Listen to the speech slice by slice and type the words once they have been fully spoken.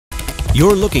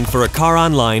You're looking for a car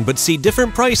online but see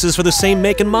different prices for the same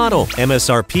make and model.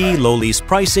 MSRP, low lease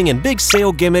pricing, and big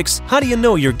sale gimmicks. How do you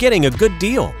know you're getting a good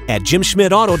deal? At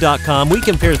JimSchmidtAuto.com, we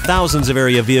compare thousands of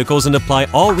area vehicles and apply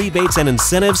all rebates and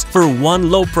incentives for one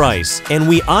low price. And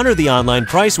we honor the online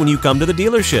price when you come to the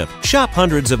dealership. Shop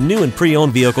hundreds of new and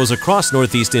pre-owned vehicles across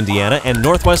Northeast Indiana and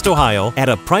Northwest Ohio at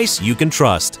a price you can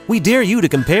trust. We dare you to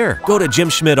compare. Go to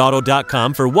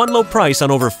JimSchmidtAuto.com for one low price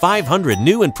on over 500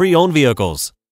 new and pre-owned vehicles.